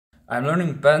I'm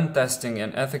learning pen testing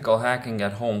and ethical hacking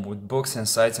at home with books and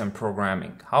sites and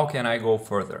programming. How can I go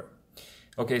further?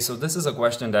 Okay, so this is a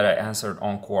question that I answered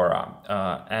on Quora,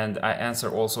 and I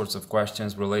answer all sorts of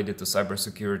questions related to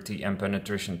cybersecurity and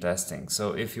penetration testing.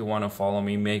 So if you want to follow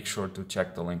me, make sure to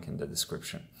check the link in the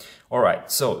description. All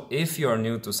right, so if you're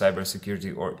new to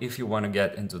cybersecurity, or if you want to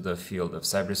get into the field of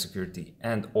cybersecurity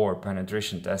and or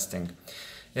penetration testing,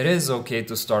 it is okay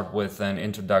to start with an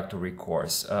introductory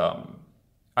course.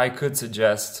 I could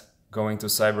suggest going to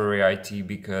CyberAIT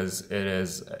because it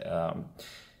is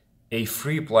a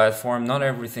free platform. Not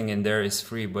everything in there is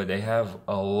free, but they have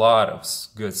a lot of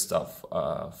good stuff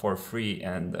for free.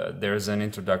 And there's an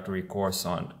introductory course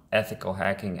on ethical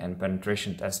hacking and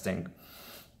penetration testing.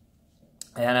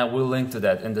 And I will link to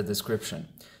that in the description.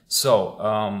 So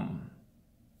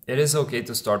it is okay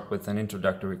to start with an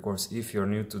introductory course if you're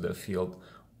new to the field,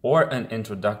 or an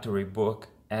introductory book.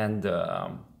 And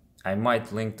I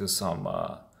might link to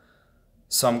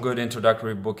some good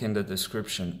introductory book in the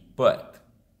description. But,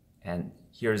 and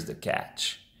here's the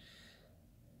catch,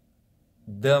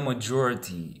 the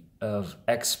majority of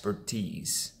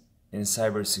expertise in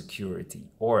cybersecurity,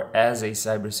 or as a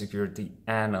cybersecurity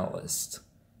analyst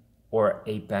or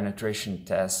a penetration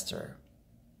tester,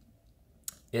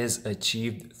 is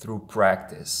achieved through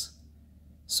practice.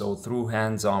 So through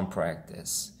hands-on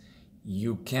practice.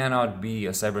 You cannot be a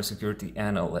cybersecurity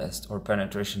analyst or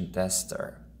penetration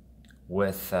tester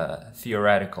with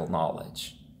theoretical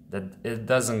knowledge. That it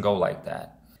doesn't go like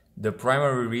that. The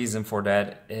primary reason for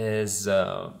that is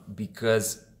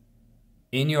because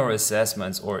in your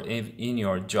assessments or in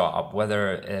your job,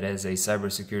 whether it is a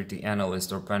cybersecurity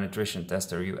analyst or penetration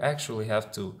tester, you actually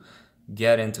have to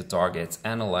get into targets,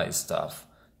 analyze stuff,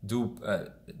 do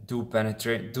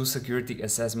security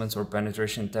assessments or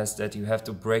penetration tests that you have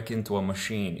to break into a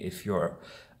machine if you're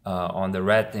on the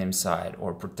red team side,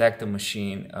 or protect the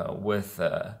machine with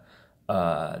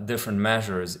different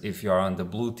measures if you're on the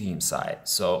blue team side.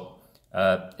 So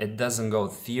it doesn't go,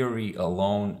 theory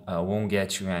alone won't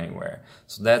get you anywhere.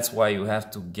 So that's why you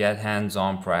have to get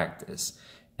hands-on practice.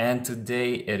 And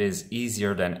today it is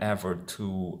easier than ever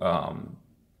to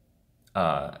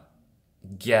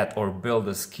get or build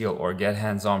a skill or get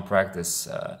hands-on practice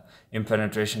in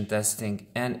penetration testing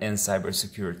and in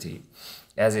cybersecurity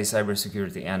as a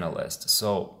cybersecurity analyst.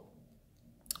 So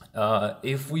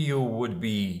if you would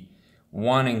be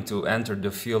wanting to enter the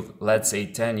field, let's say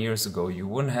 10 years ago, you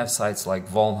wouldn't have sites like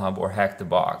VulnHub or Hack the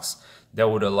Box that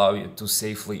would allow you to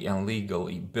safely and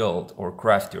legally build or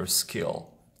craft your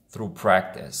skill through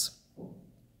practice.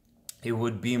 It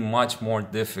would be much more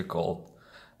difficult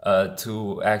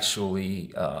to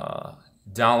actually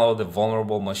download a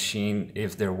vulnerable machine,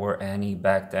 if there were any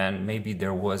back then. Maybe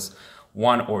there was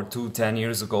 1 or 2 10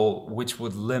 years ago, which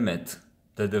would limit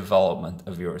the development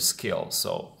of your skill.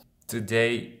 So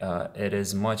today it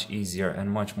is much easier and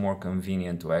much more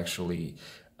convenient to actually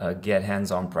get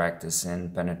hands-on practice in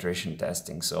penetration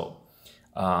testing. So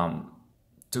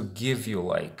to give you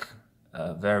like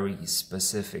very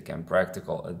specific and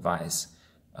practical advice,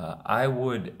 I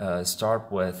would start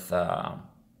with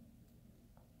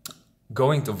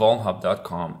going to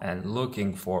vulnhub.com and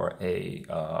looking for a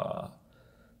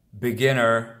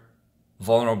beginner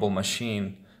vulnerable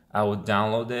machine. I would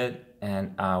download it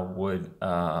and I would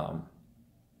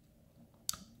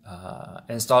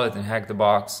install it in Hack the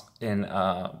Box, in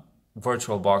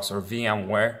VirtualBox or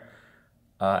VmWare,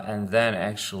 and then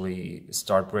actually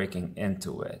start breaking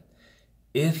into it.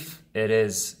 If it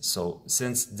is, so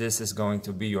since this is going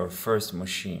to be your first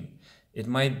machine, it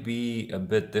might be a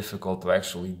bit difficult to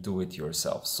actually do it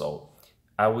yourself. So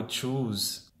I would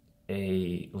choose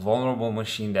a vulnerable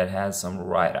machine that has some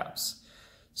write-ups.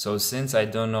 So since I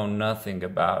don't know nothing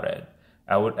about it,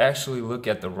 I would actually look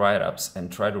at the write-ups and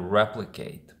try to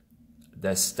replicate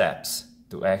the steps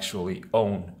to actually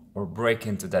own or break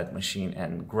into that machine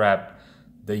and grab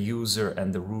the user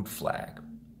and the root flag.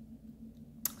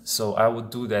 So I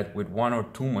would do that with 1 or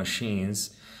 2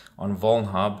 machines on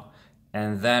VulnHub,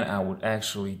 and then I would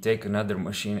actually take another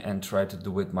machine and try to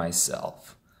do it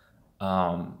myself.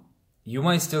 You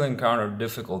might still encounter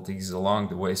difficulties along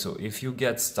the way, so if you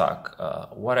get stuck,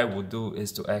 what I would do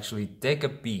is to actually take a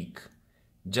peek,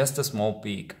 just a small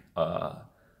peek,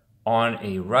 on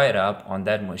a write-up on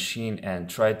that machine and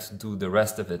try to do the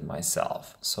rest of it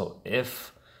myself. So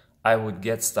if I would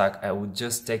get stuck, I would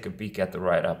just take a peek at the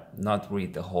write-up, not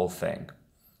read the whole thing,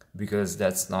 because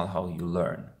that's not how you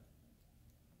learn.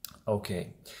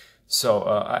 Okay, so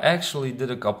I actually did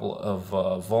a couple of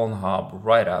VulnHub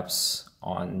write-ups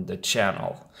on the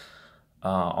channel,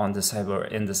 in the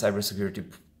cybersecurity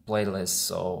playlist,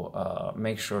 so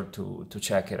make sure to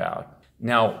check it out.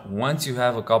 Now, once you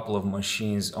have a couple of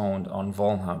machines owned on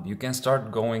VulnHub, you can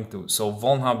start going to, so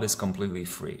VulnHub is completely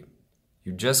free.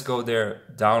 You just go there,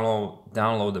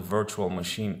 download the virtual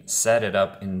machine, set it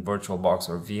up in VirtualBox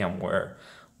or VmWare,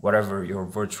 whatever your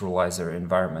virtualizer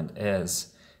environment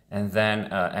is, and then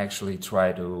actually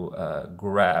try to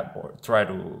grab or try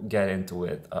to get into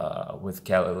it with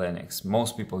Kali Linux.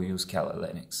 Most people use Kali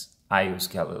Linux. I use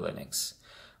Kali Linux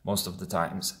most of the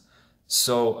times.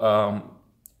 So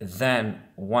then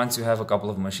once you have a couple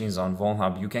of machines on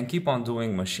VulnHub, you can keep on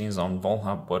doing machines on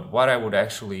VulnHub, but what I would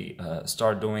actually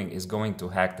start doing is going to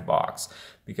Hack the Box,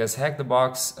 because Hack the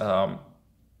Box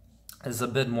is a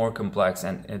bit more complex,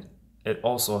 and it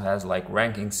also has like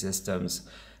ranking systems.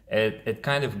 It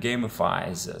kind of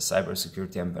gamifies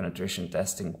cybersecurity and penetration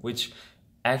testing, which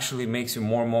actually makes you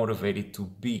more motivated to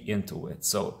be into it.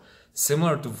 So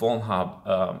similar to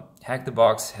VulnHub, Hack the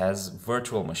Box has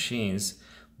virtual machines,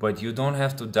 but you don't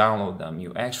have to download them.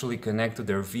 You actually connect to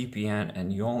their VPN,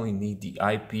 and you only need the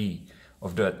IP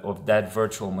of that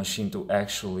virtual machine to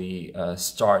actually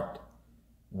start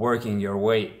working your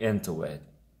way into it.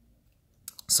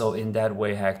 So in that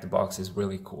way, Hack the Box is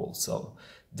really cool. So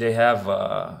they have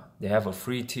a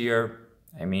free tier.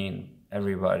 I mean,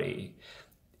 everybody,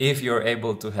 if you're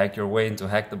able to hack your way into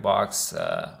Hack the Box,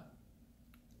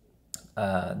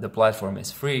 the platform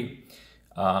is free.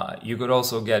 You could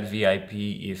also get VIP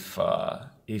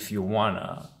if you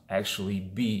wanna actually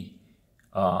be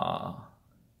on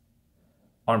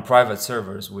private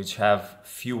servers which have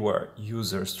fewer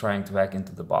users trying to hack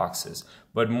into the boxes.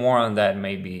 But more on that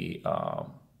maybe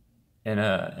in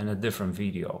a different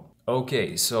video.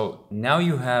 Okay, so now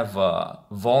you have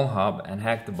VulnHub and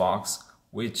Hack the Box,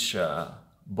 which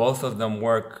both of them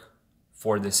work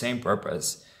for the same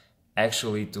purpose,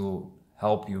 actually to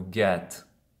help you get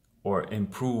or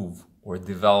improve or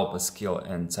develop a skill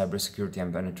in cybersecurity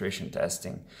and penetration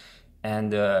testing.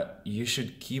 And you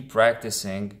should keep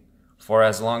practicing for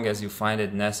as long as you find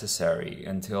it necessary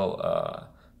until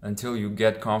you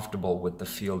get comfortable with the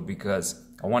field, because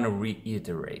I want to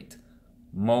reiterate,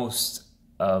 most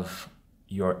of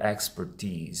your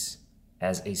expertise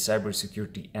as a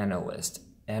cybersecurity analyst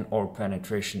and or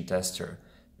penetration tester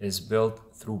is built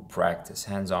through practice,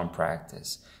 hands-on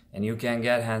practice. And you can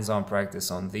get hands-on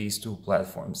practice on these two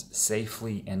platforms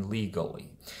safely and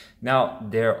legally. Now,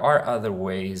 there are other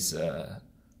ways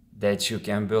that you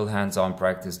can build hands-on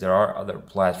practice. There are other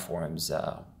platforms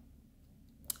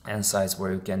and sites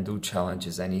where you can do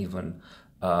challenges and even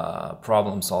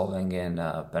problem solving in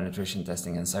penetration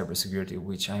testing and cybersecurity,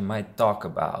 which I might talk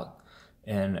about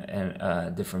in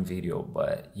a different video.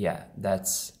 But yeah,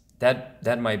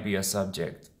 that might be a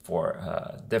subject for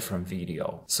a different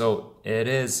video. So it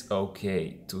is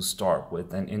okay to start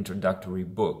with an introductory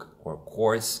book or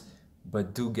course,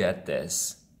 but do get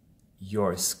this: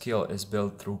 your skill is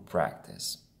built through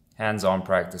practice, hands-on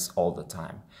practice all the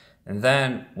time. And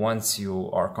then once you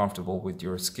are comfortable with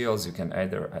your skills, you can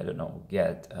either, I don't know,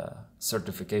 get a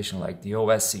certification like the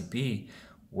OSCP,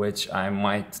 which I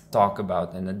might talk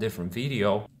about in a different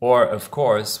video, or of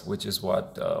course, which is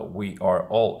what we are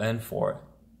all in for,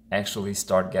 actually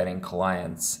start getting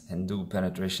clients and do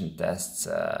penetration tests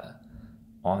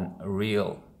on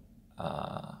real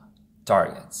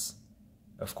targets,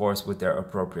 of course with their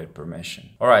appropriate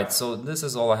permission. Alright, so this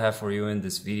is all I have for you in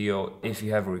this video. If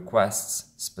you have requests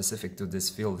specific to this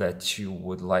field that you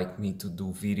would like me to do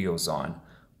videos on,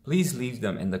 please leave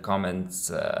them in the comments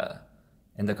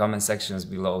in the comment sections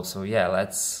below. So yeah,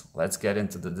 let's get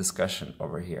into the discussion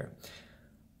over here.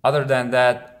 Other than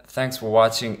that, thanks for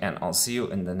watching, and I'll see you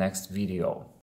in the next video.